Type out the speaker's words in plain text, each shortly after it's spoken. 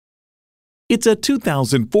It's a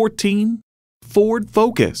 2014 Ford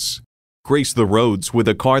Focus. Grace the roads with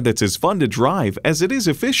a car that's as fun to drive as it is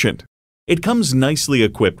efficient. It comes nicely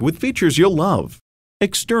equipped with features you'll love: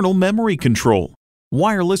 external memory control,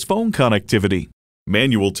 wireless phone connectivity,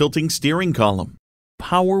 manual tilting steering column,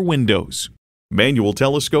 power windows, manual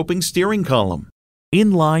telescoping steering column,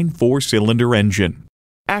 inline 4-cylinder engine,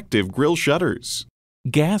 active grille shutters,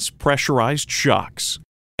 gas pressurized shocks,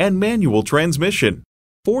 and manual transmission.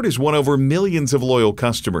 Ford has won over millions of loyal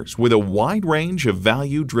customers with a wide range of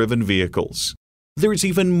value-driven vehicles. There's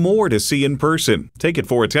even more to see in person. Take it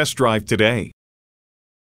for a test drive today.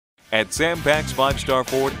 At Sam Pack's 5-Star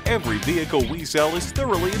Ford, every vehicle we sell is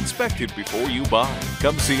thoroughly inspected before you buy.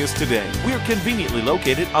 Come see us today. We're conveniently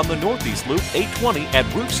located on the Northeast Loop 820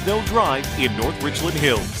 at Root Snow Drive in North Richland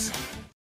Hills.